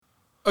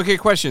Okay,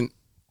 question.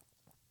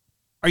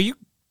 Are you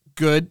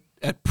good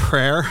at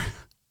prayer?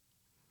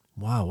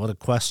 Wow, what a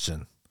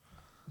question.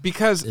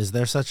 Because Is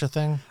there such a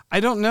thing?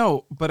 I don't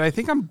know, but I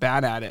think I'm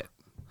bad at it.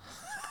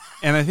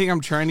 And I think I'm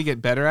trying to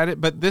get better at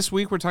it. But this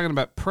week we're talking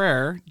about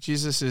prayer.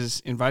 Jesus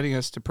is inviting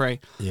us to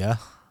pray. Yeah.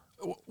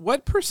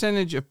 What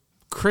percentage of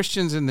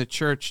Christians in the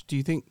church do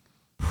you think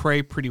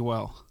pray pretty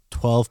well?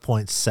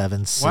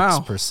 12.76%.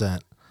 Wow.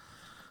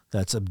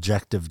 That's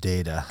objective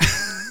data.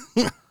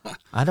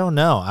 I don't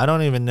know. I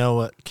don't even know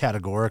what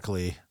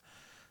categorically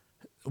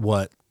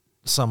what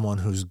someone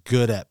who's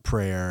good at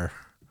prayer.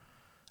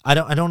 I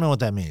don't know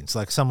what that means.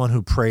 Like someone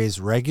who prays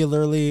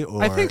regularly,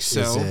 or I think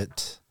so. Is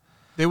it?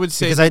 They would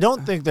say, because I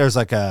don't think there's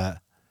like a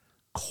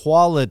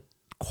quality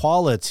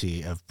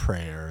of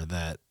prayer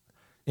that,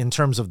 in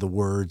terms of the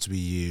words we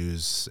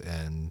use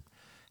and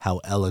how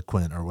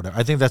eloquent or whatever.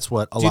 I think that's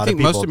what a lot of people do you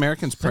think most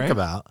Americans pray? Think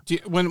about.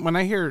 When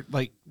I hear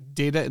like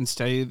data and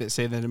study that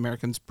say that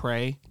Americans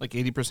pray, like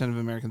 80% of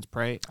Americans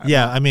pray.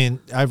 I mean,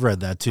 I've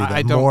read that too.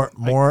 That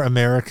more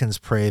Americans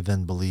pray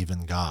than believe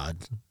in God,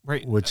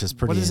 right? Which is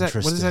pretty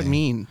interesting. What does that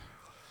mean?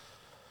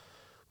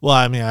 Well,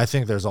 I mean, I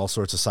think there's all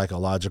sorts of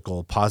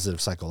positive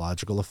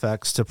psychological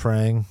effects to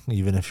praying,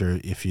 even if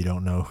you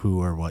don't know who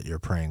or what you're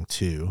praying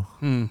to.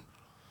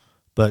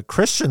 But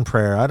Christian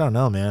prayer, I don't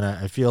know, man.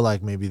 I feel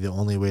like maybe the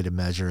only way to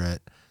measure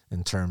it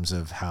in terms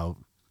of how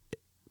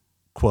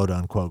quote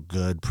unquote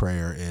good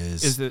prayer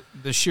is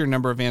the sheer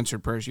number of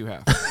answered prayers you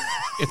have.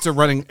 It's a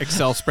running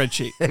Excel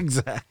spreadsheet.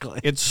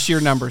 Exactly. It's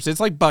sheer numbers. It's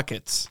like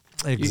buckets.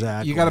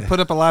 Exactly. You got to put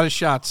up a lot of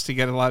shots to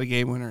get a lot of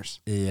game winners.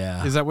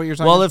 Yeah. Is that what you're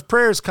talking about? Well, if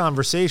prayer is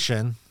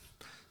conversation,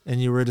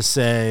 and you were to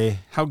say,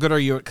 how good are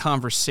you at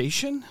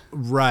conversation?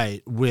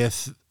 Right.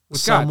 With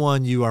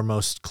someone God. You are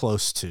most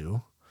close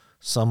to,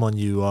 someone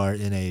you are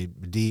in a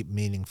deep,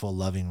 meaningful,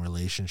 loving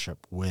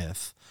relationship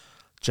with.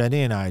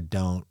 Jenny and I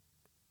don't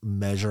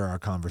measure our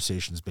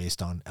conversations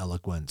based on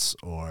eloquence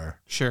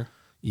or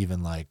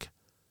even like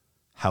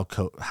how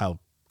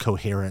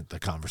coherent the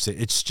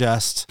conversation. It's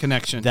just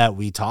connection that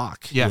we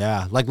talk.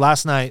 Yeah. Like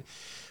last night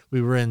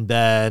we were in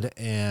bed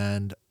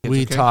and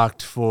we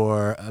talked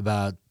for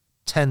about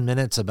 10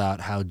 minutes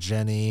about how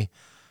Jenny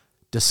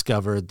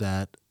discovered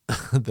that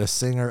the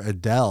singer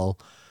Adele,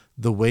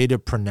 the way to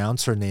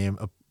pronounce her name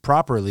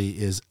properly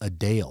is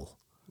Adele.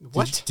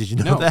 What? Did you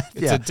know that?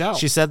 It's Adele.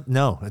 She said,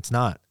 no, it's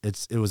not.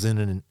 It was in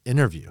an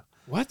interview.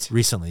 What?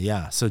 Recently,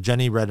 yeah. So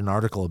Jenny read an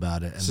article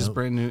about it. This is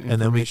brand new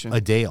information. And then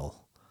Adele.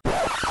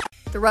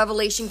 The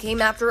revelation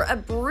came after a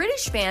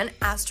British fan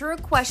asked her a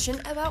question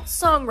about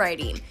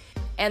songwriting,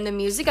 and the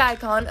music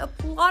icon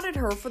applauded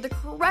her for the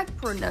correct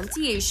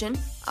pronunciation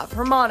of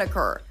her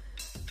moniker.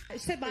 She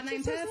said my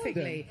name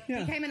perfectly. Yeah.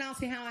 He came and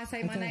asked me how I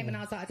say my name, and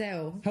I was like,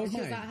 Adele. And she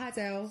was like, hi,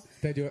 Adele.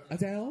 They do it.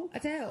 Adele?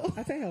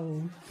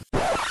 Adele.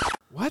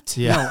 What?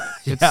 Yeah.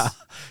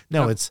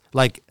 No, it's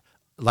like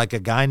a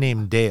guy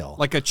named Dale.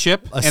 Like a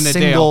chip and a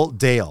single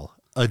Dale.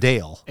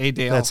 Adele.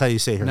 Adele. That's how you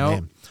say her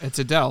name. It's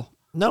Adele.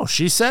 No,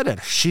 she said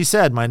it. She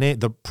said my name.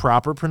 The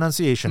proper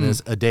pronunciation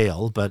is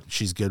Adele, but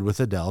she's good with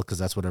Adele because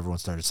that's what everyone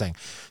started saying.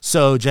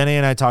 So Jenny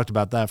and I talked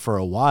about that for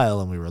a while,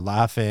 and we were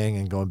laughing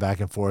and going back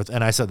and forth.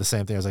 And I said the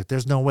same thing. I was like,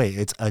 "There's no way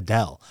it's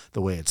Adele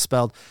the way it's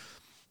spelled."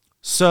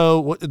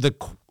 So the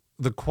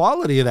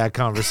quality of that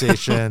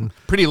conversation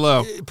pretty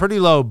low,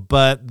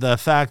 but the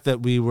fact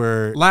that we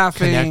were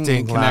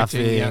connecting,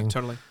 yeah,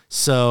 totally.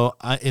 So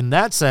in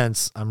that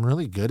sense, I'm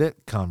really good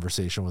at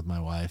conversation with my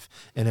wife.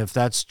 And if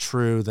that's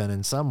true, then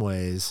in some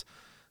ways,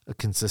 a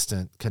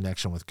consistent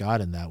connection with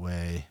God in that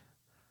way,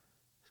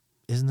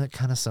 isn't it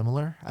kind of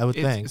similar? I would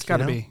think. It's got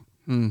to be.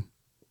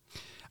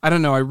 I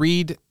don't know. I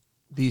read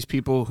these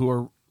people who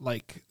are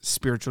like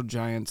spiritual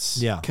giants,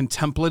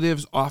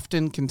 contemplatives,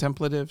 often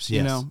contemplatives,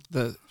 you know,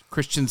 the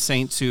Christian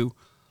saints who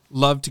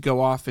love to go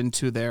off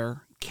into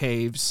their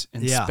caves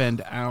and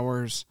spend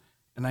hours.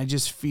 And I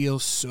just feel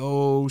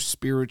so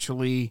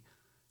spiritually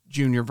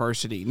junior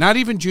varsity. Not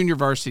even junior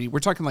varsity. We're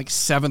talking like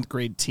 7th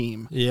grade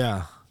team.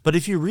 Yeah. But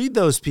if you read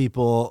those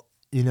people,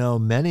 you know,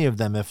 many of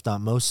them, if not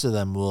most of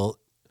them, will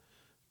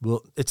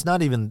it's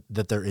not even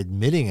that they're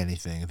admitting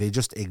anything. They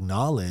just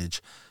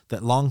acknowledge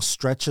that long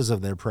stretches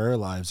of their prayer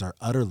lives are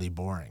utterly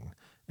boring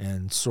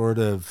and sort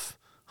of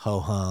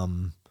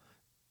ho-hum,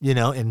 you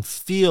know, and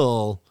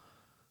feel,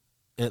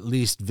 at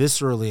least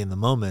viscerally in the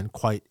moment,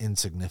 quite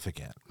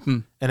insignificant.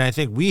 And I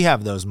think we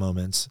have those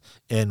moments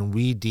and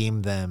we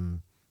deem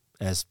them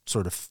as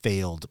sort of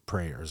failed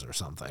prayers or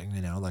something,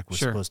 you know, like we're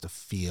supposed to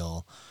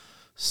feel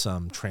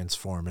some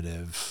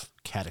transformative,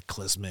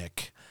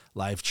 cataclysmic,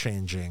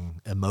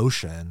 life-changing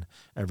emotion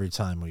every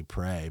time we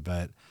pray.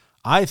 But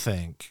I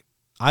think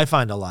I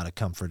find a lot of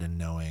comfort in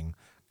knowing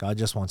God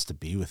just wants to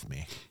be with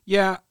me.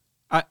 Yeah,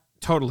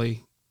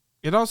 totally.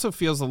 It also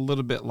feels a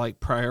little bit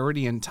like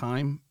priority and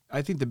time.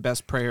 I think the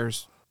best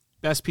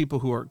people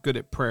who are good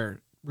at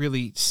prayer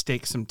really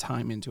stake some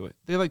time into it.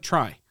 They like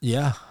try.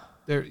 Yeah.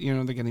 They're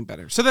getting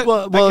better. So that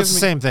well, it's the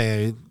same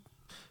thing.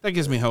 That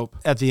gives me hope.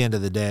 At the end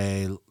of the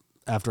day,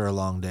 after a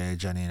long day,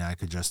 Jenny and I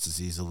could just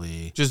as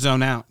easily just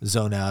zone out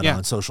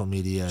on social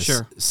media,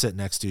 sure. Sit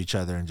next to each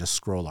other and just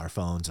scroll our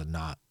phones and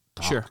not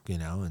talk, sure.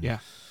 And,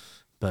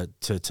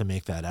 but to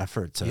make that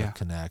effort to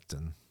connect.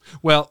 And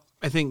well,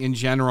 I think in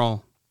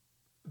general,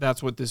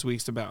 that's what this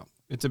week's about.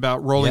 It's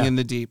about rolling in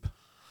the deep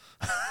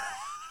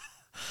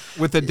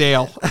with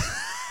Adele.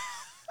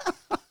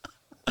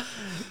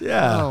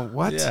 Yeah. Oh,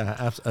 what?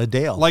 Yeah,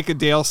 Adele. Like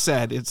Adele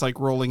said, it's like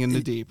rolling in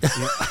the deep.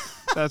 Yeah.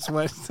 That's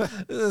what.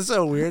 It's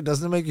so weird.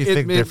 Doesn't it make you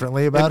think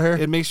differently about her?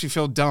 It makes you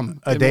feel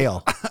dumb.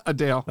 Adele.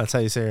 Adele. That's how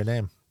you say her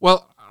name.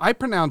 Well, I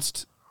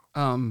pronounced,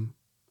 I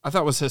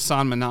thought it was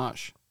Hassan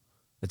Minaj.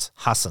 It's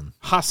Hassan.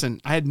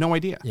 Hassan. I had no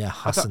idea. Yeah,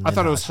 Hassan. I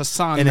thought it was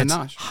Hassan and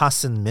Minaj. It's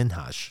Hassan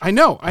Minhaj. I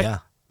know.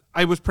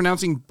 I was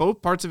pronouncing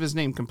both parts of his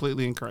name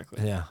completely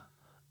incorrectly. Yeah.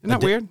 Isn't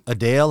that weird?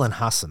 Adele and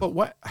Hassan. But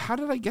what? How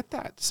did I get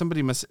that?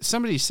 Somebody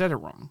said it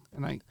wrong,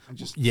 and I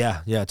just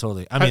yeah,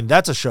 totally. I mean,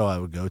 that's a show I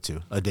would go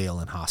to. Adele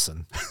and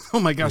Hassan. Oh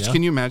my gosh,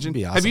 can you imagine?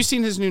 Awesome. Have you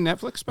seen his new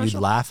Netflix special? You'd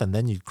laugh and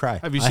then you'd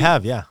cry. Have you seen? I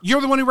have, yeah. You're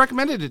the one who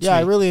recommended it to me. Yeah,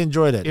 I really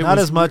enjoyed it. Not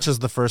as much as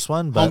the first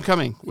one, but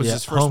Homecoming was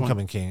his first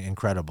Homecoming King,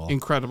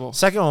 incredible.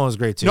 Second one was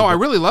great too. No, I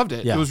really loved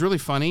it. Yeah. It was really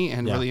funny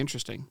and really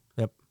interesting.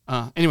 Yep.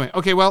 Anyway,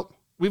 okay, well,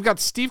 we've got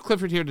Steve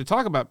Clifford here to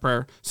talk about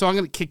prayer, so I'm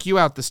going to kick you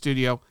out the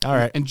studio. All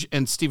right.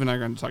 And Steve and I are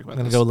going to talk about this.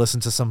 I'm going to go listen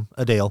to some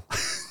Adele.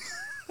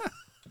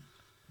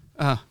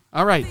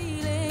 All right.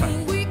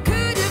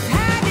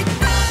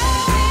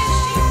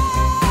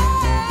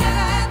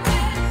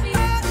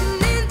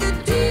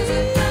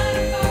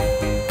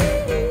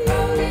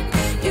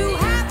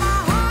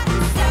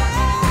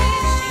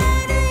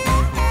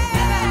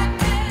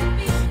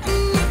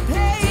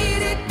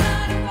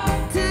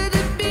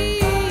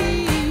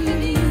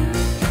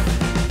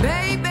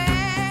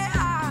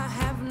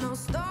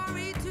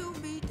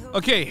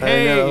 Okay,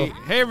 hey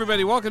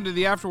everybody, welcome to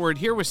the Afterword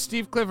here with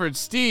Steve Clifford.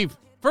 Steve,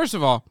 first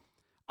of all,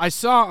 I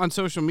saw on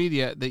social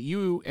media that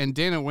you and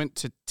Dana went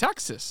to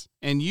Texas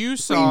and you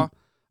saw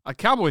a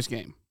Cowboys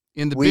game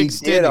in the big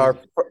stadium. We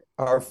did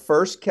our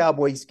first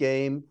Cowboys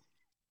game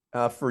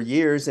for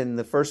years, and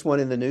the first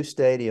one in the new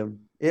stadium.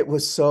 It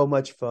was so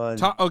much fun.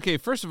 Okay,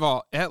 first of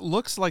all, it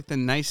looks like the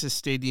nicest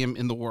stadium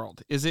in the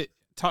world. Is it?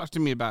 Talk to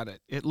me about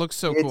it. It looks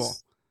so cool.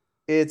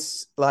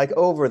 It's like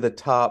over the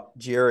top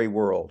Jerry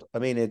World. I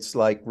mean, it's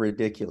like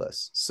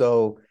ridiculous.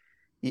 So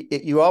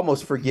you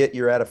almost forget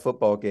you're at a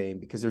football game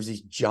because there's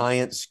these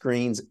giant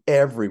screens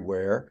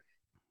everywhere.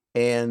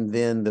 And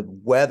then the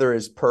weather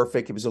is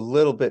perfect. It was a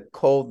little bit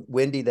cold,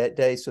 windy that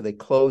day, so they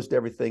closed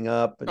everything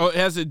up. Oh, it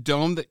has a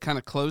dome that kind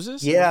of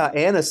closes? Yeah,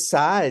 and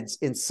sides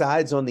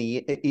on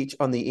each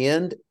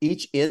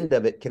end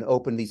of it can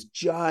open these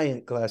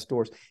giant glass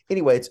doors.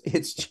 Anyway,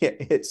 here's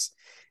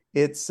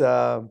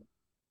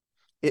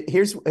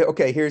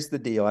the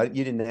deal.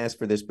 You didn't ask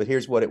for this, but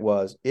here's what it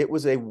was. It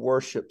was a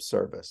worship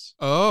service.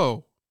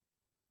 Oh.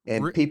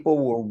 And people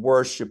were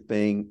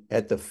worshiping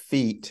at the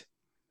feet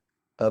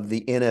of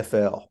the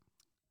NFL.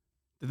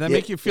 Did that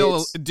make you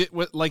feel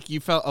like you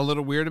felt a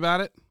little weird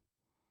about it?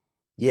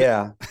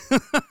 Yeah.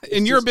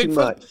 And you're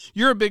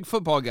a big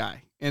football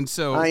guy. And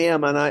so I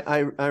am, and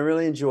I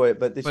really enjoy it,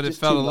 but it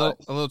felt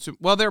a little too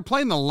well. They're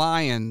playing the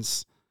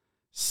Lions.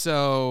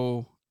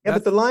 So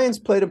but the Lions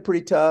played them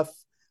pretty tough.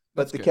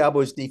 But the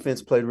Cowboys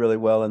defense played really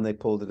well, and they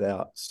pulled it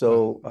out.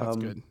 So that's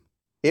good.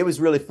 It was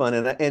really fun,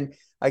 and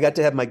I got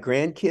to have my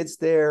grandkids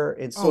there,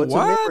 and so it's a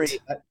memory.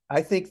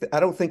 I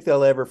don't think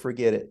they'll ever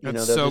forget it.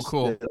 That's so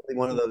cool.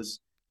 One of those.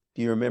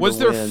 Do you remember? Was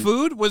there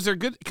food? Was there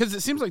good? Because it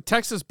seems like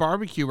Texas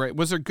barbecue, right?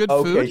 Was there good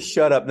food? Okay,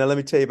 shut up. Now let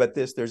me tell you about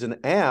this. There's an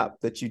app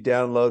that you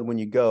download when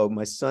you go.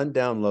 My son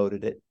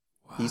downloaded it.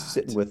 What? He's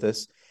sitting with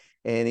us,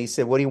 and he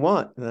said, "What do you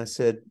want?" And I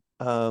said,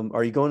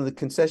 "Are you going to the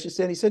concession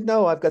stand?" He said,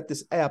 "No, I've got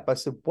this app." I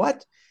said,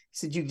 "What?" He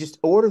said, "You just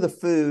order the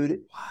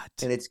food,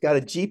 and it's got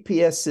a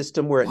GPS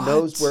system where it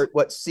knows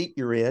what seat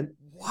you're in.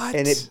 What?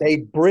 And they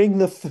bring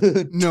the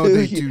food. No,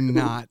 they do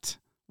not.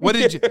 What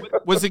did you?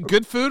 Was it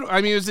good food? I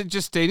mean, was it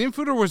just stadium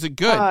food, or was it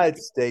good?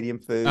 It's stadium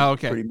food. Oh,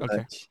 okay. Pretty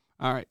much.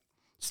 All right.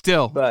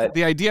 Still, but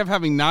the idea of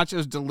having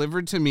nachos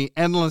delivered to me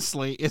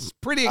endlessly is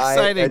pretty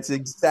exciting. That's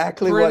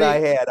exactly what I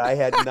had. I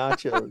had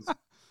nachos.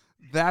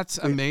 That's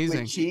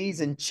amazing. With cheese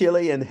and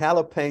chili and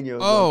jalapenos.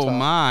 Oh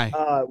my!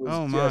 It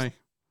was just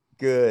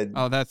good.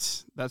 Oh,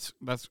 that's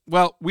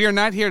well. We are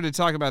not here to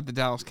talk about the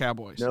Dallas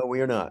Cowboys. No, we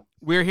are not.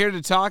 We're here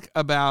to talk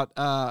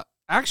about.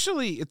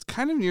 Actually, it's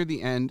kind of near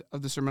the end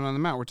of the Sermon on the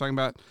Mount. We're talking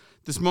about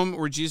this moment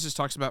where Jesus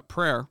talks about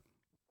prayer,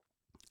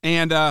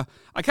 and I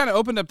kind of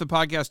opened up the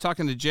podcast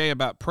talking to Jay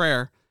about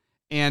prayer,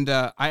 and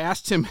I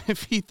asked him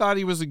if he thought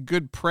he was a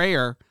good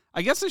prayer.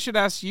 I guess I should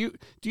ask you: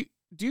 Do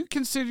you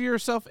consider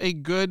yourself a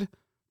good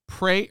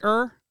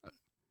prayer?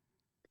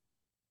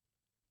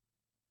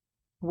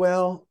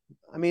 Well,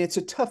 I mean, it's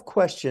a tough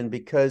question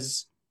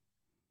because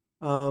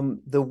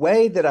the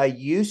way that I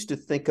used to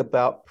think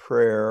about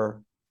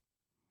prayer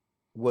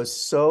was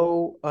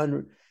so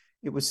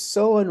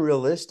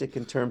unrealistic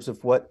in terms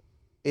of what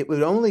I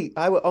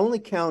only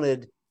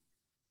counted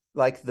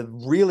like the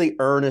really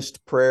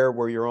earnest prayer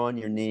where you're on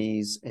your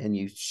knees and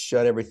you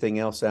shut everything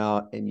else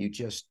out and you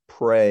just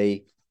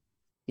pray,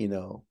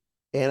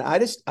 and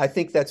I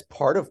think that's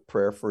part of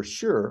prayer for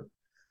sure.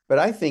 But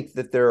I think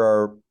that there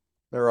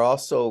are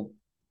also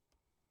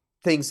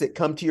things that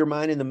come to your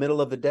mind in the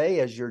middle of the day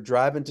as you're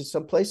driving to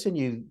someplace and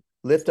you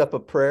lift up a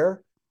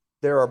prayer.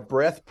 There are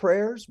breath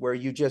prayers where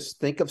you just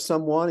think of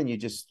someone and you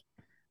just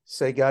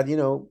say, God,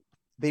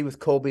 be with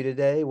Colby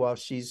today while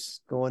she's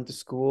going to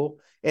school.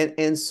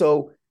 And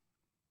so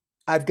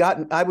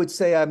I would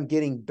say I'm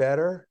getting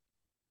better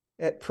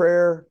at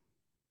prayer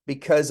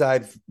because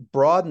I've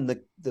broadened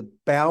the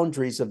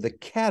boundaries of the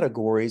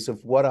categories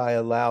of what I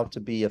allow to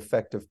be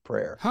effective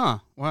prayer. Huh.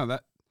 Wow.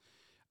 That,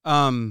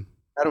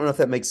 I don't know if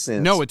that makes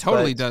sense. No, it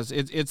totally does.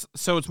 It's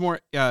more,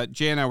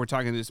 Jay and I were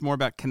talking, it's more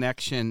about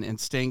connection and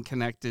staying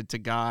connected to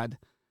God,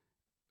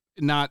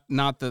 not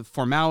the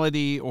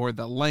formality or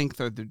the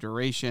length or the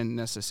duration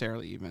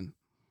necessarily even.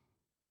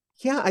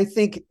 Yeah, I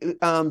think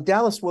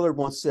Dallas Willard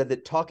once said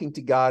that talking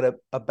to God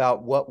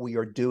about what we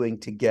are doing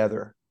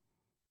together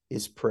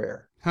is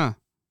prayer. Huh.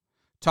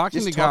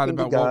 Talking to God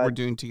about what we're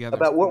doing together.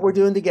 About what we're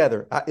doing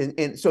together.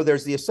 And so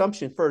there's the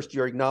assumption first,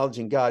 you're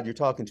acknowledging God, you're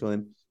talking to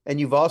him, and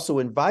you've also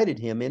invited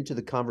him into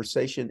the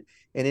conversation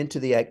and into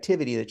the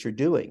activity that you're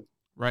doing.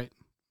 Right.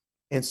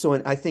 And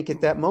so I think at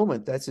that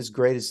moment, that's as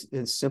great as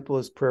simple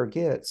as prayer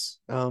gets.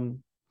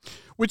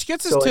 Which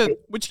gets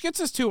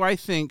us to, I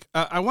think,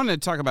 I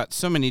wanted to talk about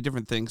so many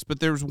different things, but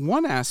there's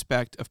one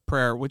aspect of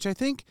prayer which I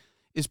think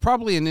is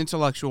probably an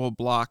intellectual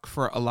block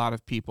for a lot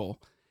of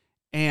people.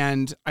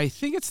 And I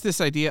think it's this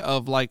idea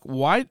of like,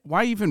 why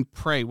even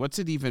pray? What's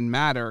it even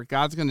matter?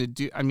 God's going to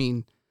do,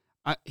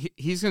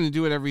 he's going to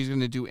do whatever he's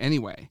going to do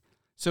anyway.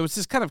 So it's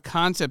this kind of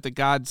concept that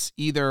God's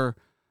either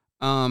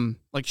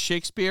like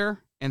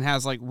Shakespeare and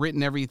has like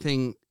written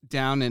everything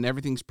down and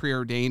everything's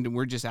preordained and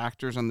we're just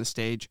actors on the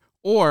stage,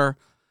 or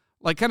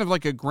like kind of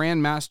like a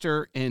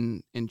grandmaster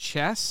in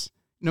chess.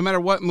 No matter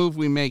what move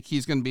we make,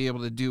 he's going to be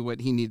able to do what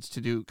he needs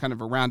to do kind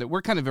of around it.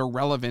 We're kind of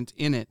irrelevant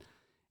in it.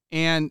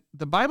 And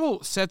the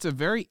Bible sets a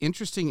very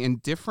interesting and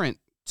different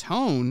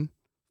tone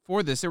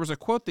for this. There was a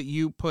quote that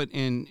you put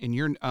in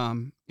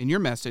your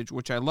message,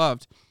 which I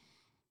loved.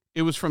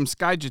 It was from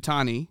Skye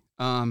Jethani,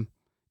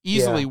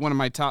 easily one of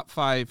my top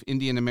 5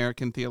 Indian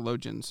American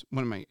theologians.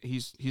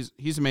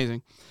 He's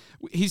amazing.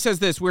 He says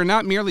this: "We're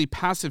not merely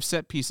passive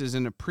set pieces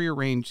in a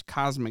prearranged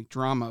cosmic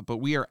drama, but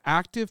we are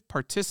active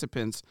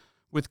participants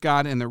with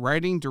God in the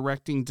writing,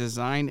 directing,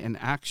 design, and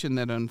action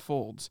that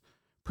unfolds.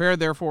 Prayer,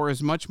 therefore,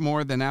 is much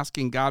more than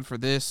asking God for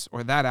this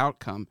or that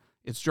outcome.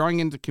 It's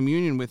drawing into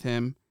communion with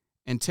him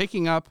and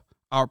taking up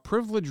our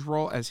privileged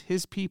role as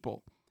his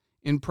people.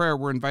 In prayer,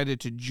 we're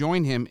invited to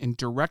join him in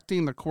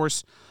directing the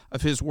course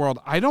of his world."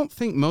 I don't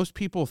think most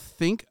people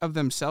think of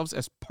themselves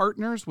as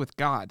partners with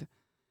God,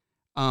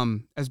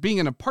 as being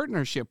in a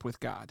partnership with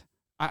God.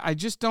 I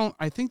just don't.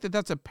 I think that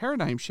that's a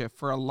paradigm shift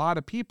for a lot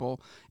of people.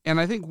 And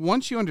I think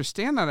once you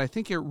understand that, I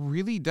think it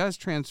really does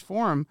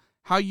transform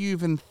how you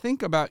even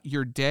think about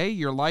your day,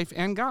 your life,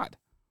 and God.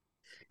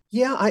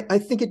 Yeah, I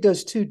think it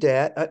does too,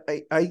 Dad.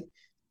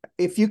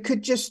 If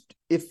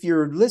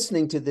you're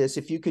listening to this,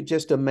 if you could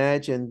just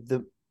imagine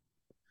the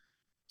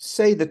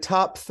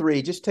top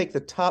 3, just take the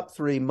top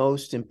 3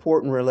 most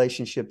important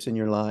relationships in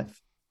your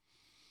life.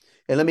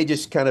 And let me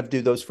just kind of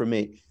do those for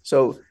me.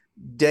 So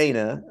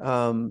Dana,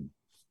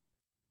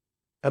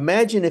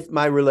 imagine if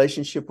my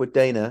relationship with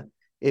Dana,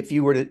 if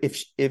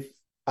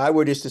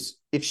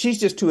she's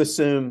just to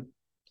assume,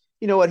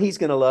 you know what, he's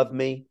going to love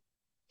me.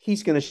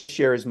 He's going to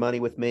share his money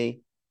with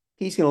me.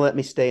 He's going to let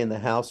me stay in the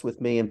house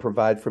with me and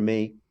provide for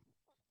me.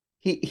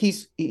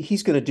 He's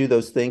going to do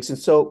those things. And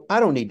so I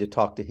don't need to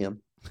talk to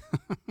him.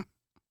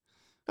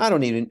 I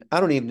don't even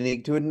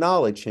need to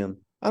acknowledge him.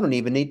 I don't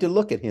even need to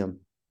look at him.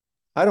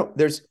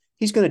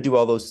 He's going to do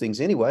all those things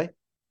anyway.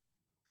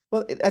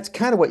 Well, that's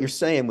kind of what you're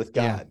saying with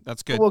God. Yeah,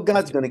 that's good. Well,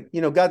 God's going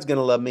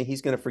to love me.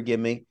 He's going to forgive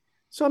me.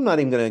 So I'm not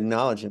even going to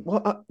acknowledge him.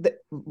 Well,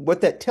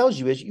 what that tells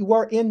you is you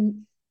are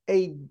in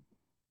a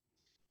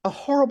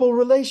horrible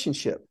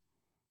relationship.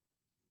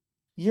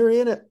 You're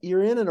in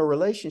a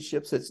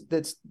relationship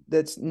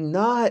that's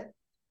not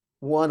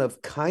one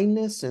of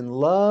kindness and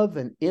love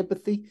and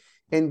empathy.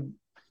 And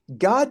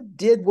God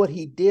did what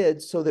he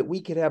did so that we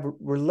could have a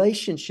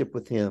relationship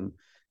with him,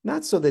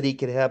 not so that he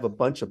could have a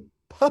bunch of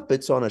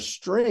puppets on a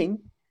string.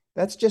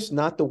 That's just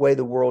not the way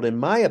the world, in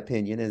my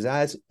opinion, as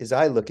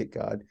I look at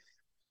God.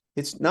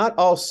 It's not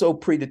all so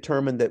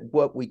predetermined that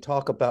what we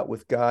talk about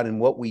with God and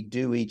what we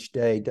do each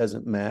day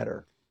doesn't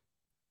matter.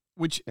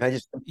 I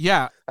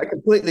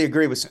completely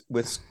agree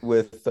with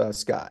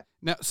Skye.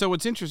 Now, so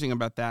what's interesting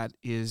about that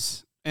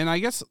is, and I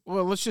guess,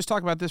 well, let's just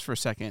talk about this for a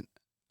second.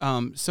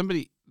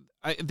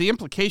 The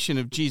implication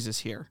of Jesus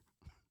here,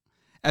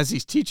 as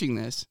he's teaching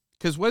this,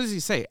 because what does he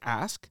say?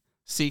 Ask,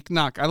 seek,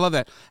 knock. I love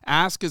that.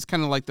 Ask is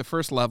kind of like the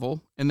first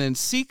level, and then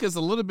seek is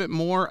a little bit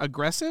more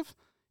aggressive.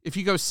 If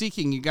you go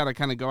seeking, you got to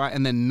kind of go out,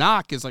 and then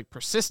knock is like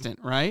persistent,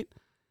 right?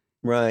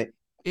 Right.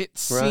 It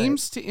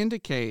seems to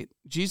indicate,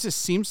 Jesus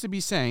seems to be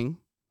saying,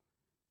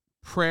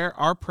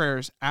 our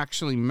prayers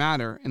actually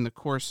matter in the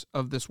course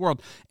of this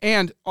world.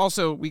 And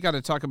also, we got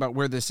to talk about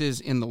where this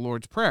is in the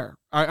Lord's Prayer.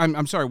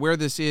 I'm sorry, where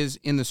this is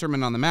in the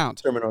Sermon on the Mount.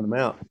 Sermon on the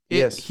Mount.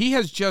 Yes. He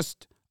has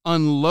just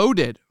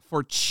unloaded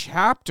for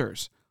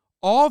chapters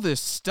all this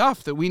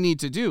stuff that we need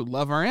to do.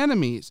 Love our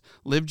enemies,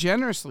 live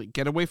generously,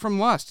 get away from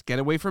lust, get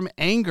away from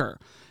anger.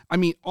 I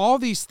mean, all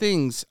these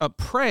things,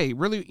 pray,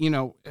 really,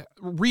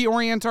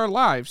 reorient our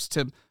lives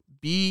to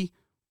be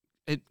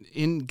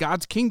in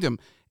God's kingdom.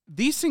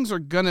 These things are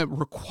going to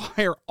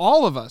require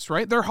all of us,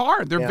 right? They're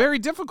hard. They're very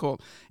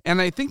difficult. And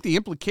I think the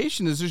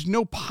implication is there's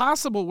no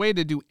possible way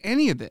to do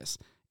any of this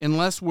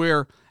unless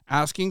we're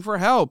asking for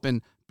help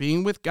and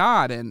being with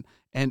God and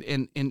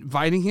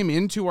inviting him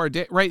into our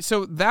day, right?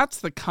 So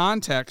that's the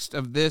context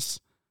of this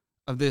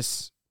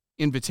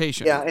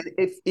invitation. Yeah, and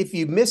if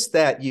you miss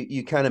that,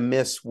 you kind of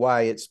miss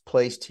why it's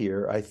placed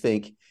here. I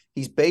think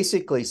he's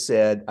basically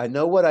said, I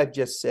know what I've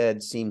just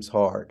said seems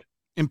hard.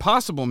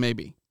 Impossible,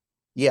 maybe.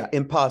 Yeah,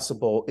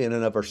 impossible in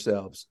and of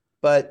ourselves.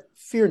 But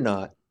fear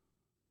not.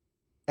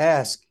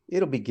 Ask,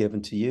 it'll be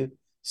given to you.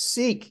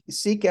 Seek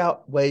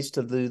out ways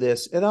to do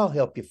this, and I'll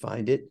help you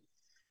find it.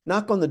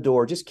 Knock on the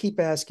door. Just keep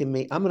asking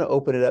me. I'm going to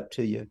open it up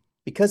to you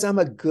because I'm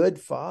a good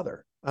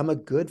father. I'm a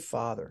good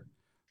father.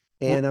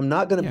 And I'm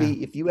not going to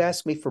be, if you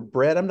ask me for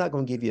bread, I'm not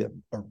going to give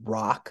you a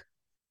rock.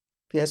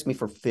 If you ask me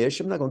for fish,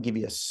 I'm not going to give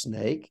you a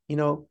snake.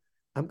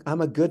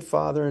 I'm a good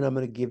father, and I'm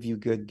going to give you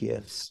good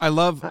gifts. I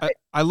love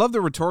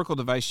the rhetorical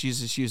device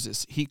Jesus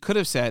uses. He could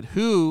have said,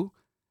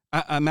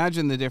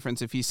 imagine the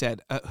difference if he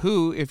said,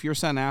 who, if your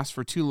son asks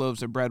for 2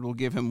 loaves of bread, will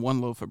give him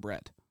 1 loaf of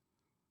bread.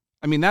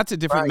 I mean, that's a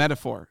different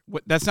metaphor.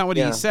 That's not what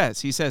he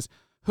says. He says,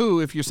 who,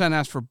 if your son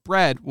asks for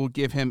bread, will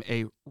give him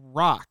a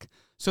rock.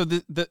 So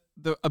the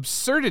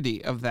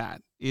absurdity of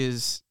that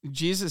is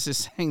Jesus is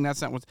saying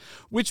that's not what.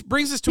 Which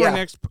brings us to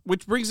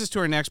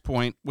our next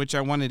point, which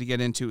I wanted to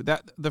get into.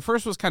 That the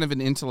first was kind of an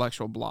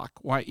intellectual block.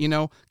 Why,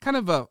 kind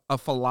of a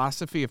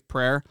philosophy of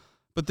prayer.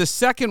 But the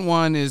second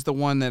one is the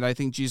one that I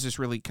think Jesus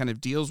really kind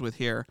of deals with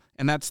here,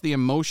 and that's the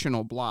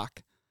emotional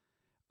block.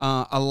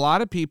 A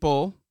lot of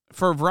people,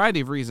 for a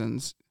variety of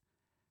reasons,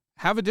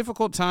 have a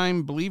difficult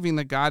time believing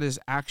that God is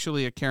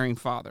actually a caring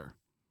father.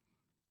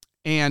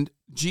 And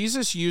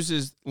Jesus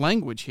uses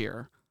language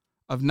here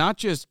of not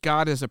just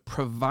God as a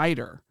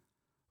provider,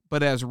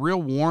 but as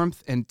real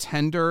warmth and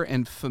tender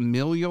and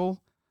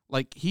familial.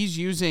 Like he's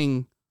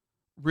using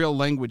real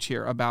language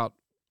here about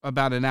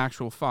an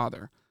actual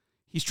father.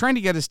 He's trying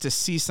to get us to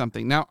see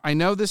something. Now, I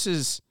know this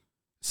is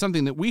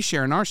something that we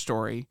share in our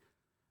story.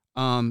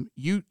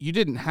 You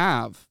didn't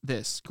have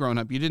this growing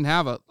up. You didn't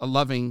have a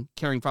loving,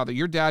 caring father.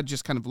 Your dad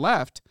just kind of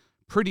left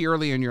pretty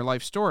early in your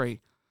life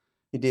story.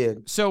 He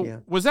did.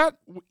 So was that,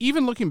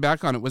 even looking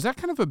back on it, was that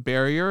kind of a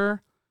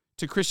barrier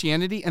to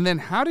Christianity? And then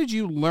how did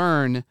you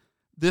learn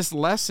this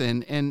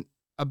lesson and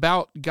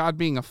about God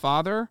being a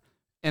father?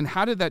 And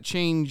how did that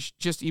change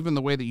just even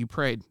the way that you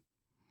prayed?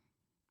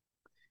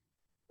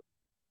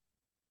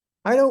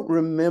 I don't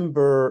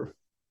remember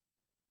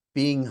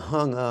being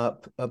hung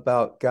up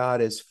about God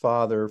as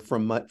father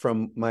from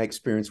my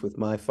experience with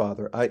my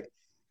father.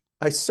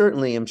 I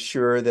certainly am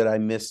sure that I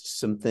missed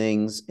some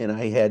things and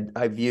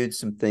I viewed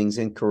some things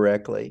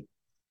incorrectly,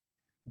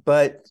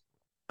 but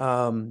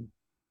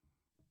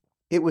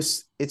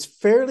it's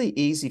fairly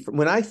easy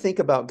when I think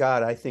about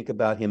God, I think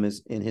about him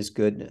as in his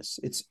goodness.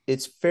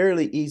 It's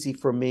fairly easy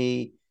for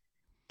me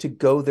to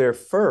go there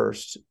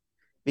first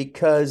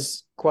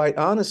because quite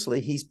honestly,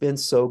 he's been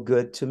so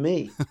good to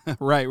me.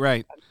 Right.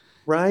 Right.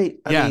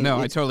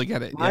 I totally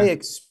get it. My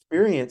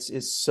experience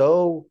is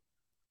so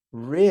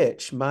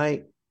rich.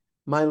 My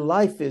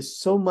life is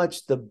so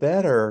much the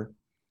better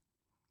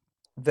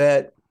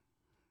that,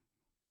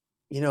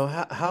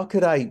 how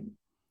could I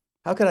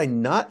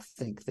not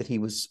think that he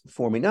was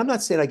for me? Now, I'm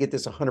not saying I get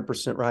this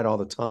 100% right all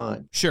the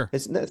time. Sure.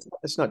 It's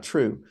not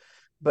true,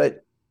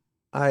 but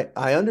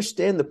I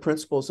understand the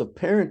principles of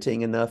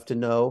parenting enough to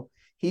know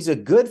he's a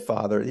good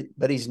father,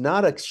 but he's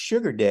not a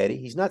sugar daddy.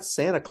 He's not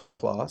Santa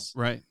Claus.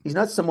 Right. He's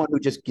not someone who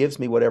just gives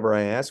me whatever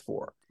I ask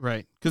for.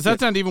 Right. Because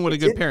that's not even what a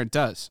good parent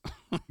does.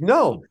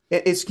 No,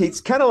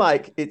 it's kind of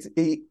like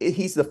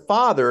he's the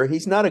father.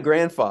 He's not a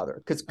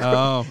grandfather. Because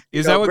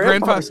is that what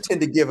grandfathers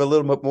tend to give a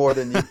little bit more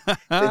than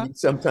you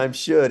sometimes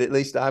should? At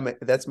least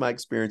that's my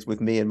experience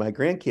with me and my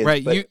grandkids.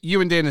 Right. But,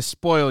 you and Dana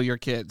spoil your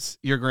kids,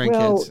 your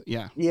grandkids.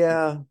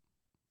 Yeah.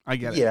 I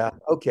get it. Yeah.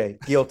 Okay.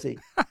 Guilty.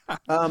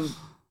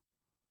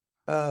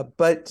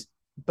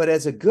 But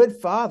as a good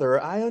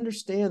father, I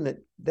understand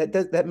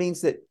that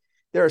means that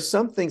there are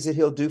some things that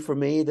he'll do for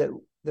me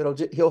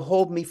he'll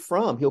hold me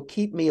from, he'll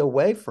keep me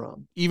away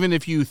from. Even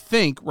if you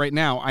think right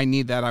now, I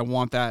need that, I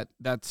want that,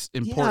 that's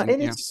important. Yeah,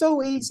 and it's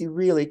so easy,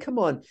 really. Come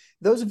on.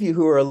 Those of you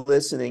who are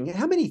listening,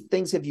 how many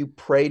things have you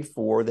prayed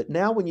for that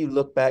now when you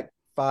look back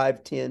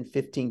 5, 10,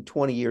 15,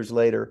 20 years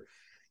later,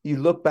 you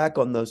look back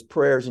on those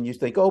prayers and you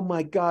think, oh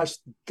my gosh,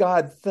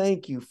 God,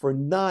 thank you for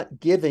not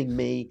giving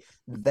me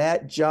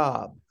that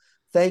job.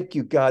 Thank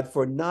you, God,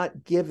 for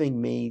not giving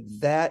me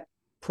that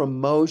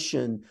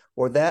promotion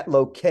or that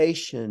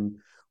location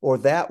or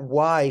that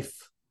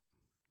wife.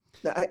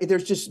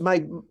 There's just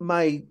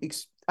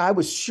I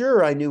was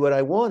sure I knew what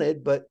I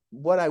wanted, but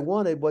what I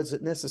wanted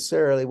wasn't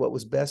necessarily what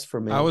was best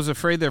for me. I was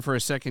afraid there for a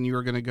second you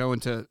were going to go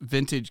into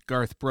vintage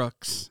Garth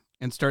Brooks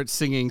and start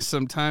singing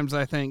 "Sometimes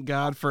I Thank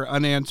God for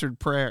Unanswered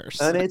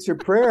Prayers."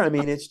 Unanswered prayer. I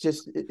mean, it's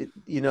just,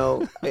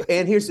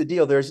 and here's the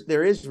deal. There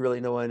is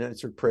really no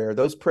unanswered prayer.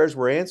 Those prayers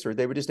were answered.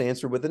 They were just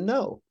answered with a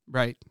no.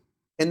 Right.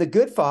 And the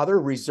good Father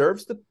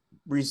reserves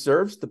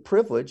the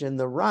privilege and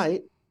the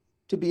right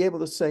to be able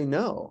to say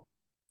no.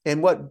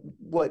 And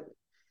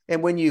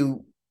and when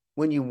you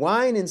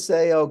whine and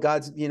say, "Oh,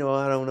 God's, I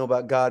don't know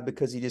about God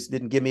because he just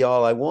didn't give me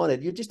all I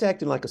wanted," you're just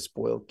acting like a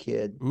spoiled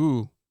kid.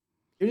 Ooh.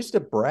 You're just a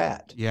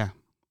brat. Yeah.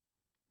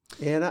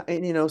 And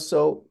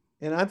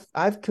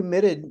I've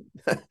committed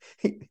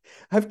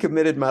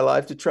my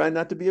life to try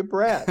not to be a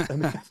brat. I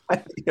mean,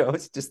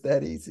 it's just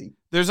that easy.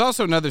 There's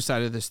also another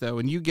side of this though,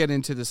 and you get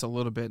into this a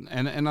little bit,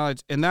 and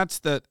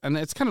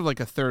it's kind of like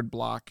a third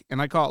block, and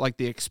I call it like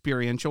the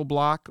experiential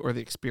block or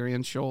the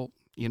experiential,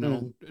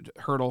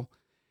 hurdle.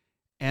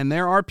 And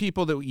there are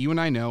people that you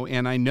and I know,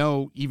 and I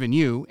know even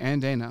you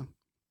and Dana,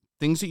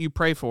 things that you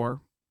pray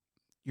for,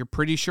 you're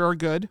pretty sure are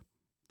good.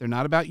 They're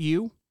not about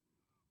you.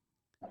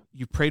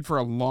 You've prayed for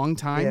a long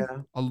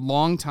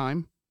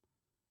time,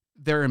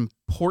 They're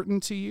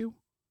important to you.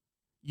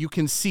 You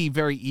can see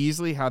very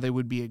easily how they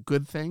would be a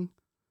good thing.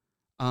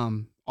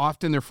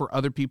 Often they're for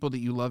other people that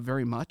you love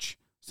very much.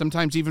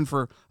 Sometimes even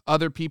for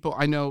other people.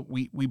 I know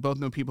we both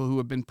know people who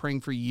have been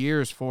praying for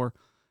years for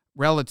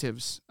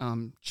relatives,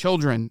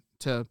 children,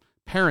 to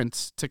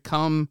parents to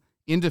come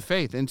into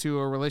faith, into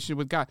a relationship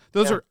with God.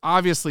 Those are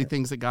obviously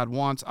things that God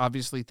wants,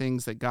 obviously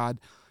things that God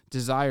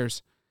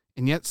desires.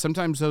 And yet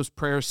sometimes those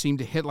prayers seem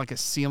to hit like a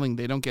ceiling.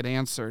 They don't get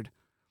answered.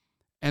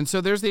 And so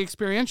there's the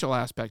experiential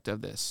aspect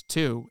of this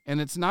too.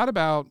 And it's not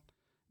about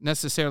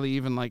necessarily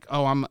even like,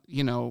 oh,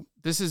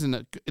 this is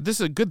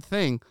a good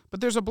thing,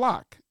 but there's a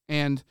block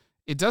and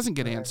it doesn't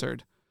get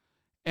answered.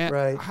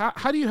 And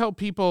how do you help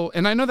people?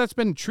 And I know that's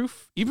been true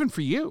even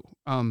for you,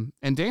 and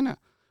Dana.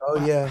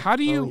 Oh yeah. How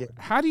do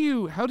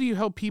you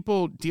help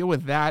people deal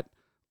with that?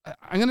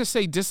 I'm going to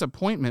say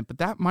disappointment, but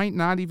that might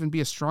not even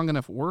be a strong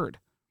enough word.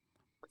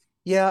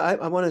 Yeah,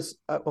 I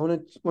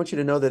want you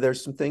to know that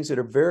there's some things that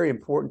are very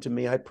important to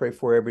me. I pray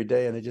for every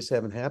day, and they just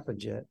haven't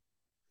happened yet.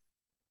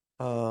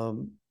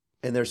 And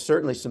there's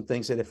certainly some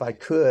things that if I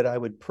could, I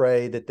would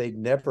pray that they'd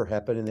never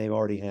happen, and they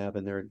already have,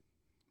 and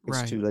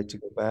it's too late to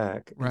go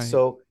back. Right. And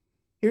so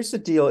here's the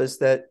deal: is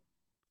that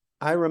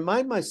I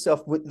remind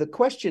myself with the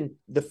question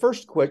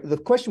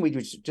we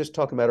were just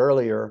talking about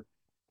earlier.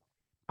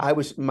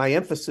 My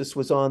emphasis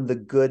was on the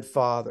good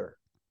Father.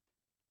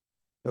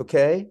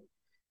 Okay,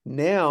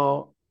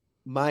 now.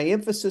 My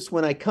emphasis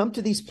when I come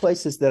to these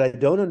places that I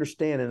don't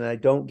understand and I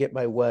don't get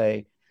my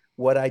way,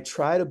 what I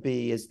try to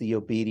be is the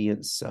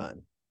obedient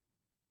son.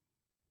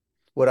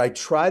 What I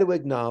try to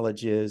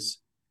acknowledge is,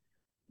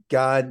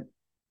 God,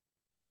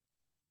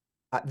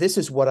 this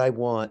is what I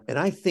want, and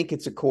I think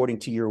it's according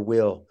to your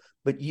will,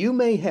 but you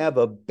may have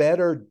a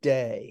better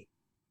day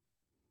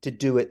to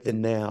do it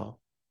than now,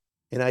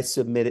 and I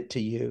submit it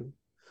to you.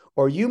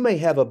 Or you may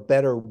have a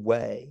better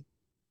way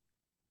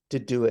to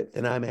do it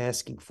than I'm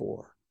asking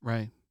for.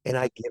 Right. And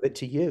I give it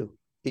to you.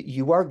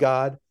 You are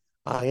God.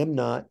 I am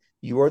not.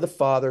 You are the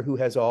Father who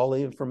has all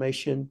the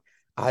information.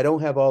 I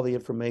don't have all the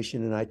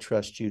information, and I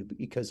trust you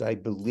because I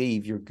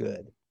believe you're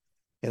good.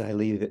 And I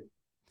leave it.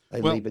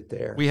 Leave it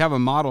there. We have a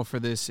model for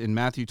this in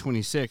Matthew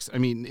 26. I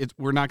mean,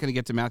 we're not going to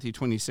get to Matthew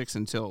 26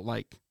 until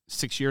like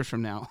 6 years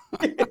from now.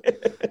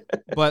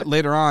 But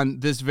later on,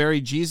 this very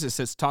Jesus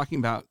that's talking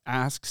about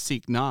ask,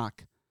 seek,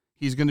 knock,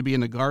 he's going to be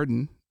in a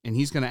garden, and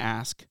he's going to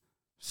ask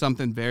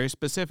something very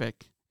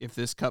specific. If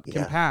this cup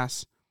can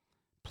pass,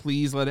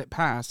 please let it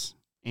pass.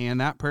 And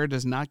that prayer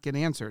does not get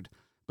answered.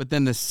 But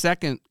then the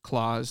second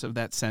clause of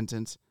that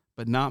sentence,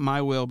 but not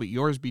my will, but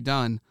yours be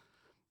done,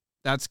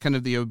 that's kind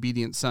of the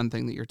obedient son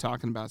thing that you're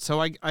talking about.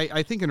 So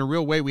I think in a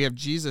real way, we have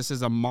Jesus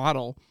as a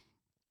model.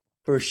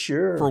 For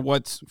sure.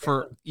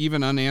 For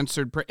even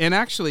unanswered prayer. And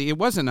actually, it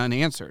wasn't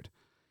unanswered.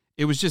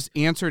 It was just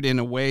answered in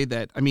a way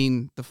that,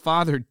 the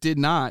Father did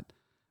not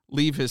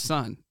leave his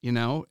son,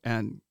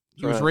 and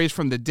he was raised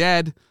from the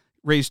dead,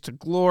 raised to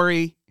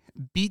glory,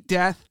 beat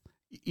death,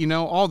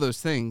 all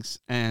those things,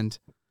 and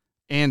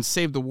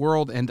save the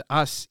world and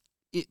us,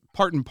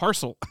 part and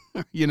parcel,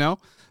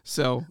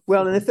 So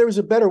well, and if there was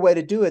a better way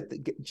to do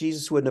it,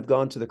 Jesus wouldn't have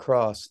gone to the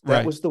cross.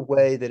 That was the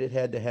way that it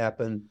had to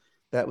happen.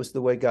 That was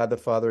the way God the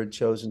Father had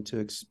chosen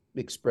to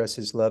express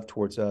his love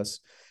towards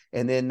us.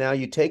 And then now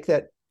you take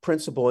that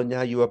principle and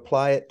now you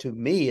apply it to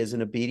me as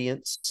an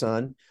obedient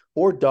son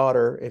or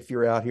daughter, if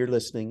you're out here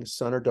listening,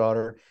 son or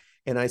daughter,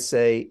 and I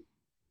say,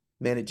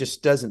 man, it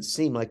just doesn't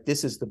seem like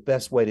this is the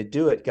best way to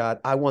do it, God.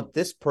 I want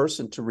this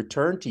person to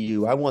return to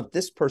you. I want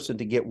this person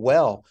to get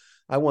well.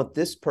 I want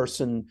this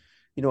person,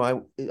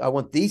 I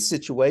want these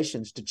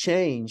situations to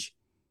change.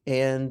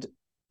 And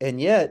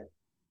yet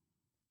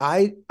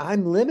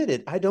I'm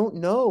limited. I don't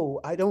know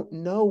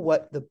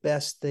what the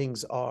best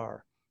things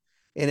are.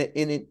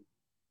 And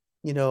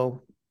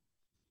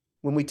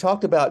when we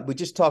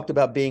just talked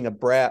about being a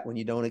brat when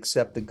you don't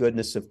accept the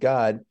goodness of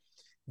God.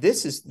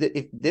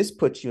 This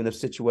puts you in a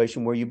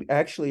situation where you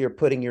actually are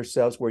putting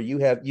yourselves where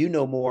you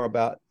know more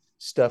about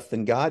stuff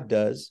than God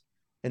does.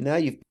 And now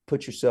you've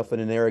put yourself in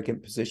an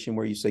arrogant position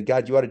where you say,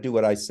 God, you ought to do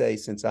what I say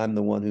since I'm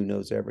the one who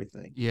knows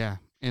everything. Yeah.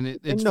 And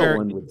it's no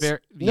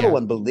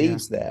one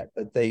believes that,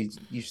 but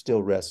you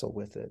still wrestle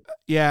with it.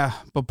 Yeah.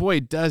 But boy,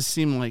 it does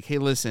seem like, hey,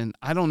 listen,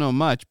 I don't know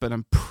much, but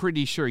I'm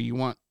pretty sure you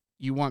want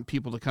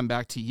people to come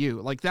back to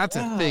you. Like that's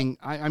a thing.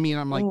 I mean,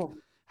 I'm like,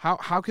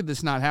 how could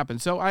this not happen?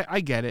 So I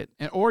get it.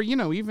 Or,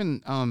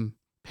 even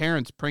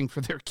parents praying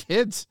for their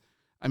kids.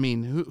 I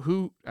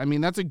mean, I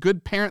mean, that's a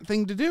good parent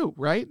thing to do,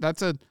 right?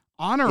 That's an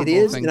honorable thing.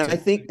 It is. And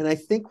I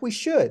think we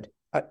should.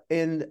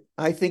 And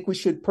I think we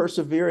should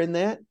persevere in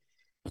that,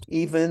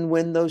 even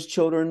when those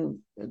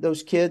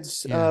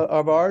kids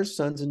of ours,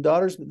 sons and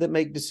daughters, that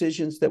make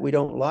decisions that we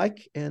don't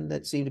like and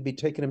that seem to be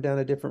taking them down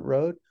a different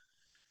road.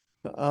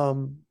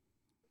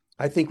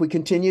 I think we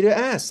continue to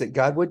ask that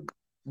God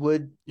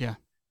would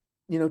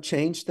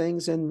change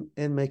things and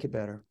make it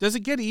better. Does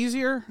it get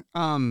easier?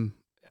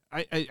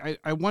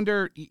 I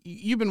wonder,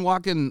 you've been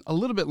walking a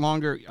little bit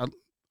longer,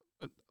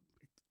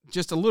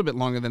 just a little bit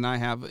longer than I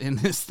have in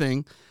this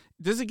thing.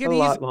 Does it get a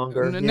lot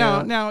longer?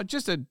 No,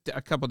 just a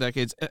couple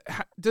decades.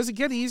 Does it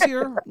get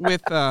easier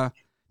with,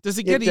 does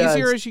it get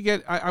easier as you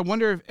get, I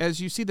wonder if,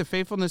 as you see the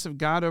faithfulness of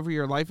God over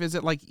your life, is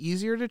it like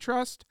easier to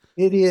trust?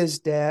 It is,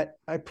 Dad.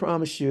 I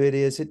promise you it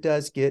is. It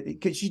does get,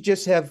 because you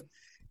just have,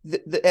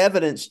 the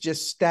evidence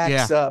just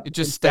stacks up. It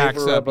just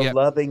stacks up. Of a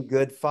loving,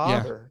 good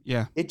father.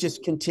 Yeah. It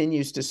just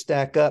continues to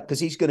stack up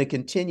because he's going to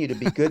continue to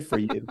be good for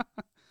you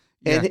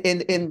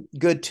and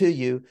good to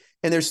you.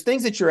 And there's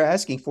things that you're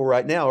asking for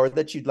right now or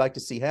that you'd like to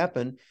see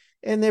happen.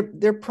 And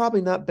they're probably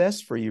not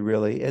best for you,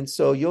 really. And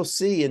so you'll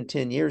see in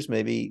 10 years,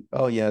 maybe,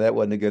 oh yeah, that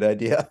wasn't a good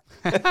idea.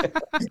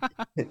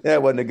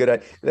 That wasn't a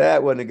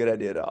good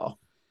idea at all.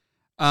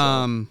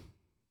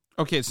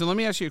 Okay, so let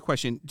me ask you a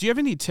question. Do you have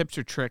any tips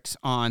or tricks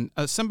on,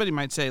 somebody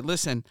might say,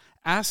 listen,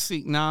 ask,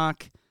 seek,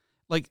 knock.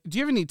 Like, do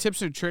you have any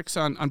tips or tricks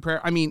on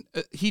prayer? I mean,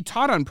 he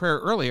taught on prayer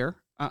earlier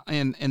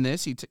in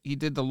this. He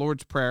did the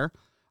Lord's Prayer.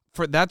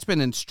 That's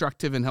been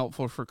instructive and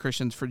helpful for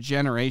Christians for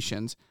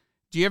generations.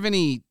 Do you have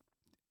any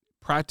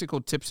practical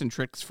tips and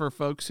tricks for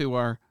folks who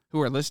are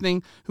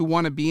listening, who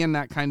want to be in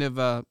that kind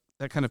of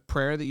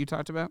prayer that you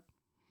talked about?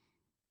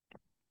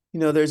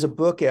 There's a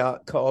book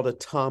out called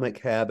Atomic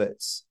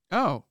Habits.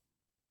 Oh.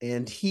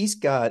 And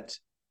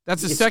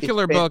that's a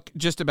secular book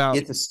just about.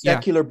 It's a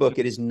secular book.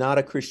 It is not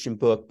a Christian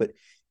book, but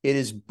it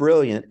is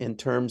brilliant in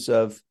terms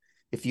of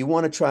if you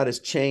want to try to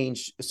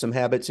change some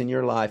habits in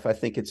your life, I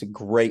think it's a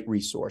great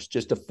resource,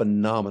 just a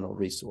phenomenal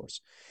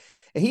resource.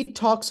 And he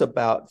talks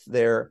about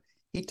a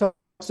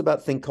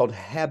thing called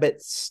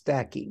habit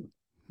stacking.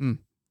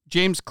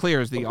 James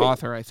Clear is the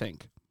author, I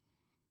think.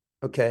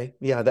 Okay.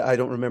 Yeah. I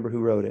don't remember who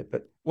wrote it,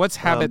 but what's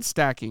habit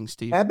stacking,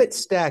 Steve? Habit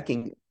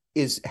stacking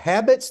is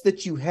habits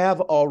that you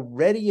have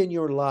already in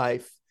your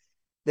life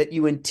that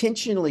you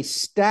intentionally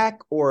stack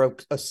or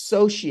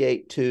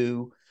associate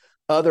to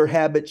other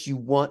habits you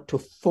want to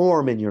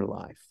form in your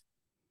life.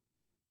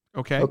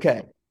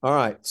 Okay. All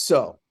right.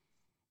 So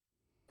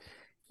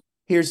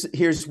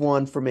here's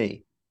one for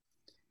me.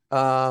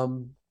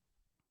 I'm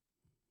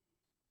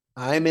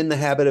in the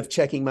habit of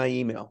checking my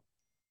email.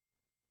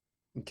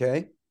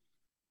 Okay.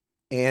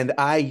 And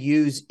I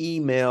use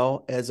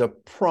email as a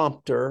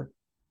prompter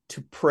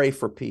to pray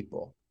for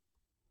people.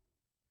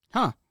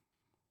 Huh.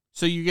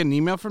 So you get an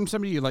email from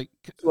somebody you like?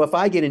 So if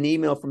I get an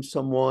email from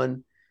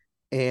someone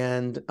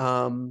and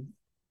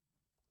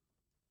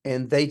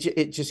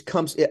it just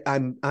comes,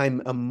 I'm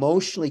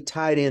emotionally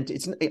tied into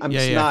it's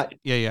not,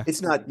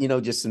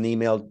 just an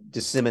email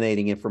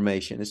disseminating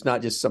information. It's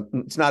not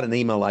it's not an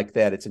email like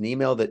that. It's an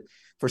email that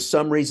for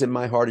some reason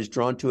my heart is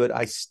drawn to it.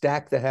 I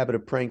stack the habit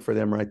of praying for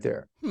them right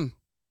there.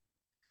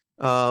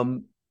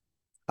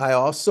 I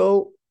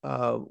also,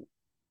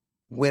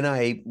 when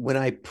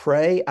I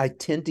pray, I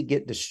tend to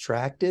get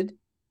distracted.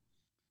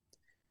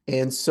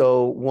 And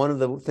so one of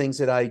the things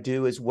that I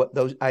do is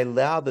I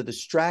allow the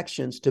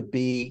distractions to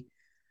be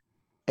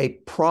a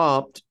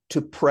prompt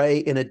to pray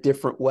in a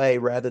different way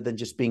rather than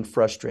just being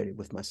frustrated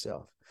with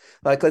myself.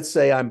 Like, let's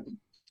say I'm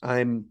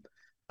trying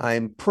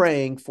to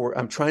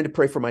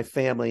pray for my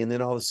family. And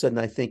then all of a sudden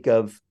I think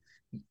of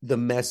the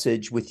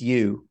message with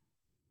you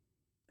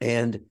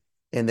and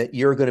that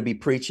you're going to be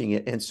preaching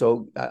it. And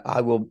so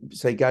I will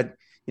say, God,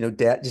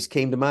 Dad just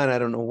came to mind. I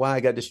don't know why I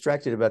got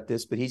distracted about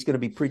this, but he's going to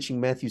be preaching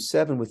Matthew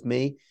 7 with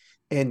me.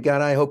 And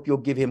God, I hope you'll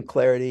give him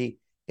clarity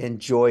and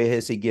joy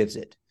as he gives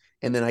it.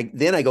 And then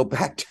I go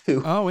back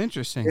to, oh,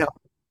 interesting.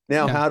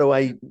 How do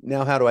I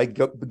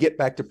get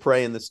back to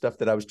praying the stuff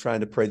that I was trying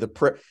to pray?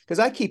 Because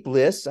I keep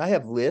lists. I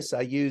have lists.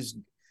 I use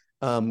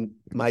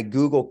my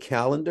Google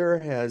Calendar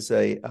has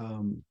a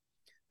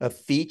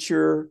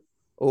feature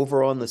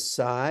over on the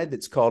side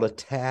that's called a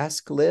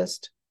task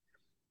list.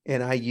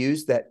 And I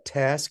use that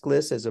task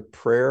list as a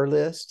prayer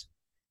list.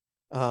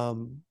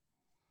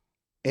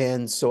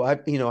 And so I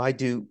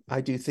do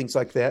things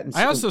like that. And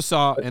I also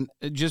saw, and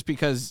just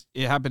because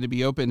it happened to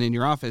be open in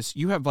your office,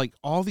 you have like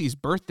all these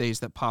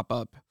birthdays that pop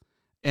up.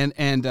 And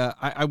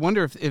I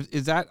wonder if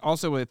is that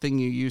also a thing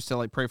you use to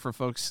like pray for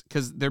folks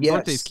because their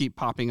birthdays keep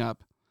popping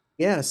up.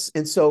 Yes.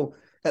 And so,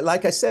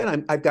 like I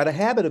said, I've got a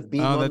habit of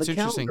being on the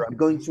calendar. I'm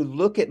going to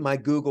look at my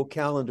Google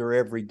Calendar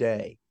every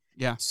day.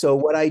 Yeah. So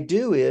what I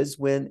do is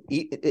when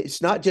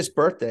it's not just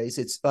birthdays,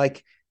 it's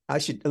like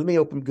let me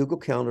open Google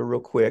Calendar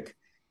real quick.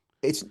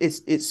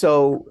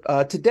 So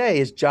today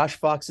is Josh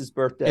Fox's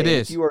birthday. It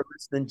is. If you are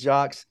listening,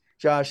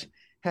 Josh,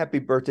 happy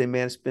birthday,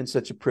 man. It's been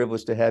such a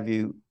privilege to have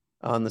you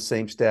on the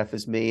same staff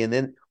as me. And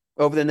then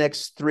over the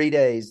next 3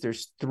 days,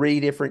 there's 3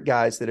 different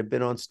guys that have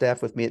been on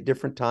staff with me at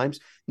different times.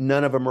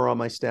 None of them are on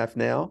my staff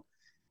now.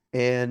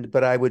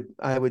 But I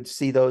would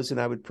see those and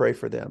I would pray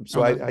for them.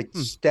 So I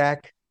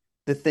stack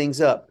the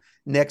things up.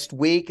 Next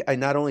week, I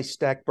not only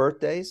stack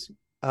birthdays,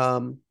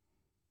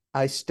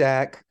 I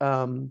stack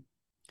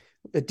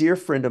a dear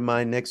friend of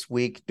mine next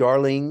week,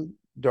 Darlene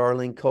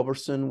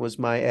Culberson, was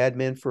my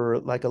admin for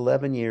like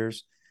 11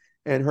 years.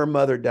 And her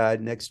mother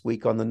died next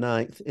week on the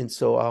 9th. And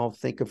so I'll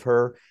think of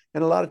her.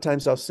 And a lot of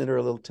times I'll send her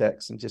a little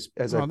text and just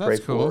as I pray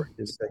for her.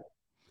 Just say,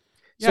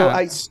 So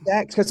I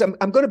stack because I'm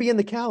going to be in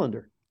the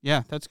calendar.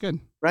 Yeah, that's good.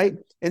 Right.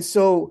 And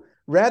so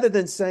rather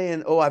than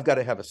saying, oh, I've got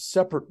to have a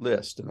separate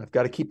list and I've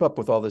got to keep up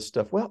with all this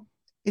stuff. Well,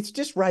 it's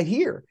just right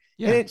here.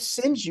 Yeah. And it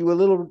sends you a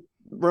little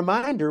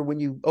reminder when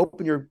you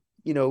open your,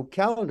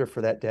 calendar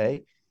for that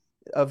day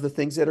of the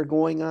things that are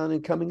going on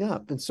and coming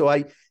up. And so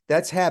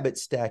that's habit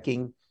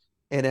stacking.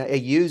 And I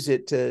use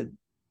it to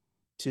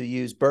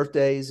use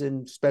birthdays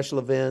and special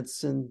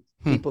events and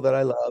people that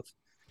I love,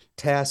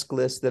 task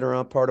lists that are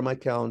on part of my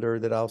calendar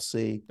that I'll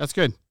see. That's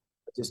good.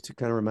 Just to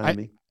kind of remind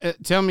me.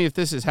 Tell me if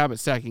this is habit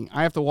stacking.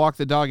 I have to walk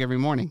the dog every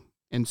morning.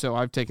 And so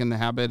I've taken the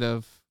habit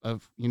of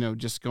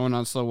just going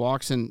on slow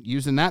walks and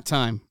using that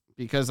time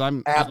because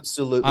I'm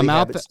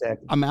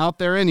out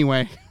there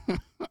anyway.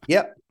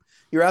 Yep.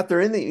 You're out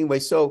there anyway.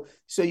 So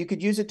you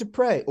could use it to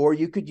pray, or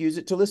you could use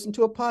it to listen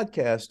to a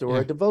podcast or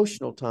a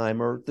devotional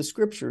time or the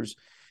scriptures.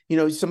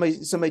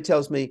 Somebody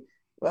tells me,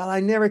 well,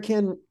 I never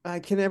can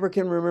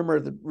remember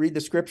to read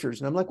the scriptures.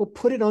 And I'm like, well,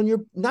 put it on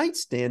your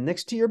nightstand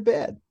next to your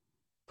bed.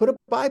 Put a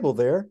Bible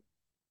there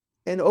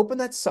and open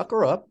that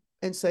sucker up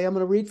and say, I'm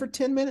going to read for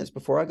 10 minutes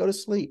before I go to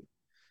sleep.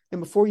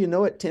 And before you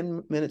know it,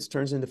 10 minutes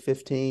turns into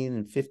 15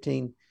 and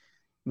 15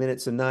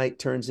 minutes a night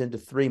turns into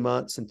 3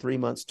 months and 3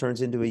 months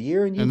turns into a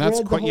year. And that's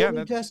read the whole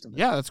New Testament.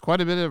 Yeah, that's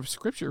quite a bit of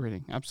scripture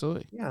reading.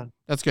 Absolutely. Yeah.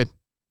 That's good.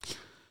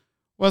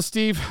 Well,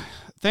 Steve,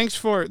 thanks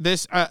for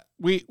this.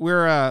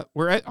 We're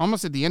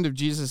almost at the end of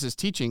Jesus's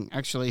teaching,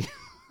 actually.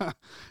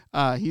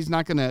 He's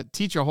not going to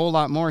teach a whole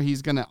lot more.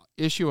 He's going to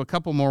issue a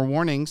couple more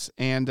warnings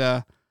and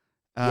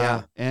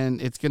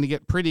it's going to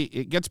get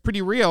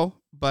pretty real,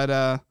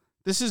 but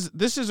this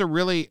is a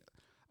really,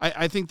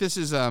 I think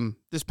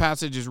this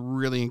passage is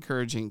really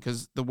encouraging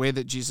because the way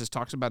that Jesus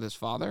talks about his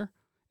Father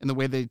and the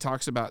way that he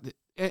talks about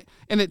it,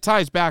 and it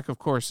ties back, of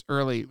course,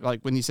 early,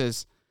 like when he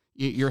says,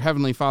 your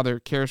heavenly Father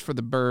cares for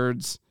the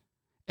birds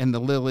and the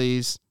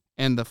lilies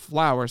and the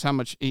flowers, how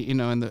much, in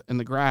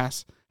the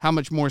grass, how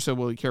much more so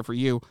will he care for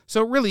you?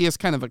 So it really is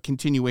kind of a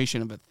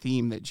continuation of a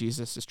theme that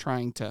Jesus is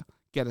trying to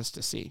get us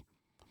to see.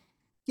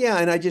 Yeah.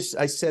 And I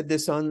said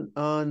this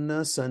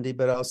on Sunday,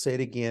 but I'll say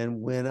it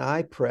again. When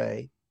I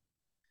pray,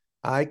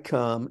 I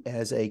come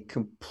as a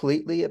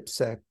completely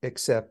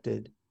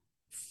accepted,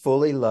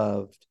 fully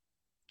loved,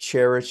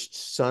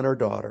 cherished son or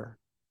daughter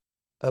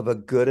of a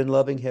good and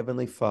loving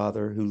Heavenly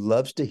Father who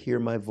loves to hear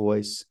my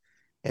voice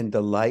and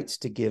delights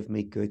to give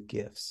me good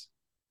gifts.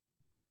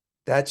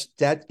 That's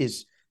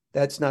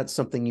not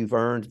something you've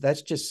earned.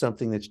 That's just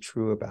something that's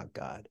true about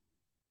God.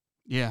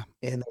 Yeah.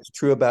 And that's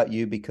true about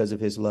you because of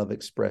his love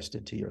expressed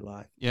into your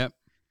life. Yep.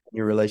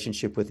 Your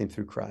relationship with him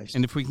through Christ.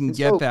 And if we can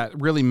get that,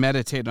 really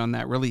meditate on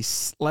that, really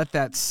let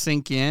that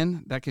sink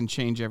in, that can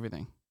change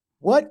everything.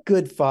 What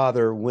good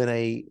father, when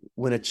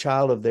a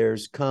child of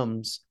theirs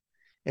comes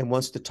and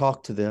wants to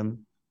talk to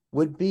them,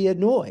 would be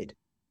annoyed?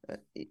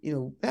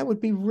 That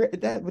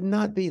would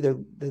not be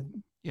the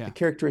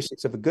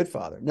characteristics of a good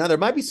father. Now, there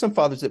might be some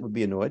fathers that would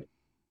be annoyed,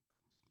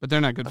 but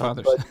they're not good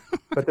fathers.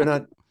 But they're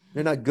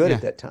not good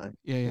at that time.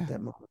 Yeah. At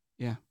that moment.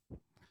 Yeah.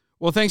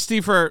 Well, thanks,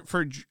 Steve,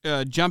 for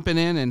jumping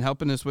in and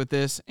helping us with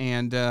this,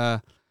 and I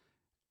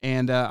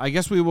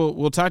guess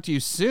we'll talk to you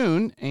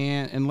soon,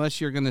 and unless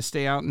you're going to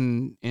stay out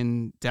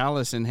in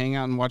Dallas and hang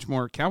out and watch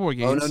more Cowboy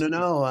games. Oh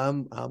no,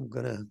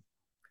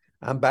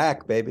 I'm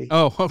back, baby.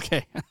 Oh,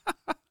 okay.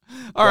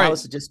 All right.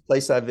 Dallas is just a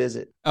place I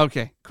visit.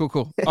 Okay,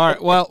 cool. All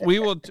right. Well,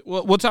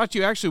 we'll talk to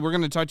you. Actually, we're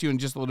going to talk to you in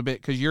just a little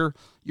bit because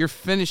you're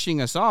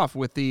finishing us off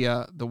with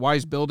the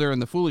wise builder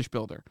and the foolish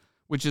builder,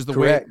 which is the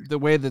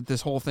way that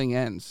this whole thing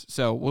ends.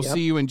 So we'll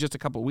see you in just a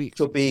couple of weeks.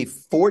 It'll be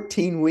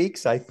 14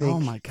 weeks, I think. Oh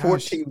my gosh.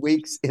 14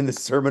 weeks in the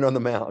Sermon on the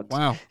Mount.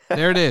 Wow.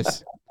 There it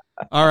is.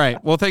 All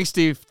right. Well, thanks,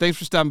 Steve. Thanks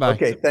for stopping by.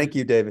 Okay. Thank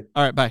you, David.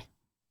 All right. Bye.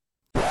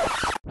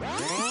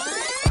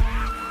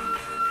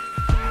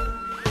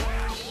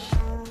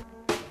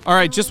 All All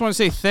right, just want to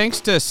say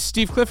thanks to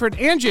Steve Clifford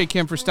and Jay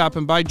Kim for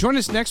stopping by. Join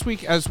us next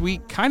week as we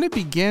kind of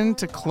begin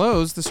to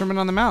close the Sermon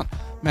on the Mount.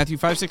 Matthew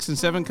 5, 6, and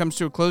 7 comes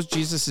to a close.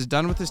 Jesus is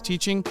done with his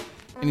teaching,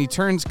 and he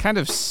turns kind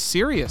of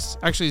serious.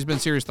 Actually, he's been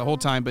serious the whole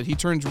time, but he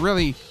turns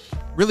really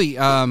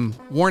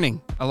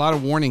warning. A lot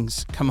of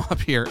warnings come up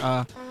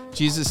here.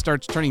 Jesus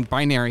starts turning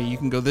binary. You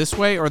can go this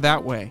way or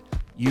that way.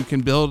 You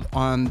can build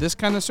on this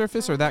kind of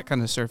surface or that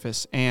kind of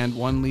surface, and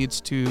one leads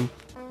to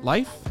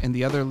life and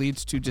the other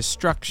leads to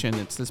destruction.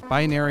 It's this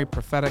binary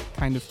prophetic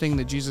kind of thing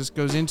that Jesus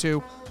goes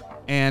into,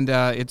 and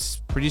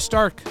it's pretty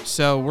stark.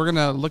 So we're going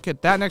to look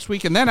at that next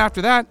week, and then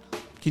after that,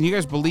 can you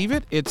guys believe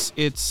it?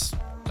 It's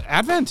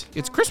Advent.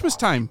 It's Christmas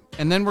time,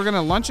 and then we're going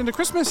to launch into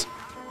Christmas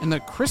in the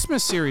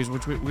Christmas series,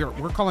 which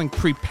we're calling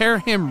Prepare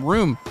Him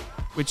Room,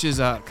 which is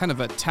kind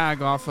of a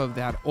tag off of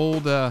that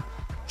old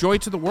Joy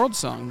to the World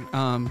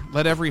song,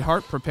 Let Every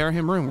Heart Prepare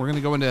Him Room. We're going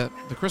to go into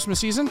the Christmas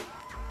season,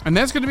 and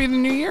that's going to be the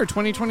new year,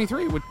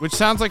 2023, which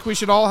sounds like we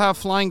should all have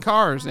flying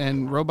cars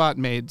and robot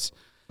maids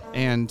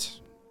and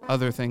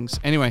other things.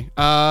 Anyway,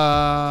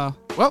 well,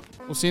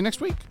 we'll see you next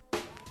week.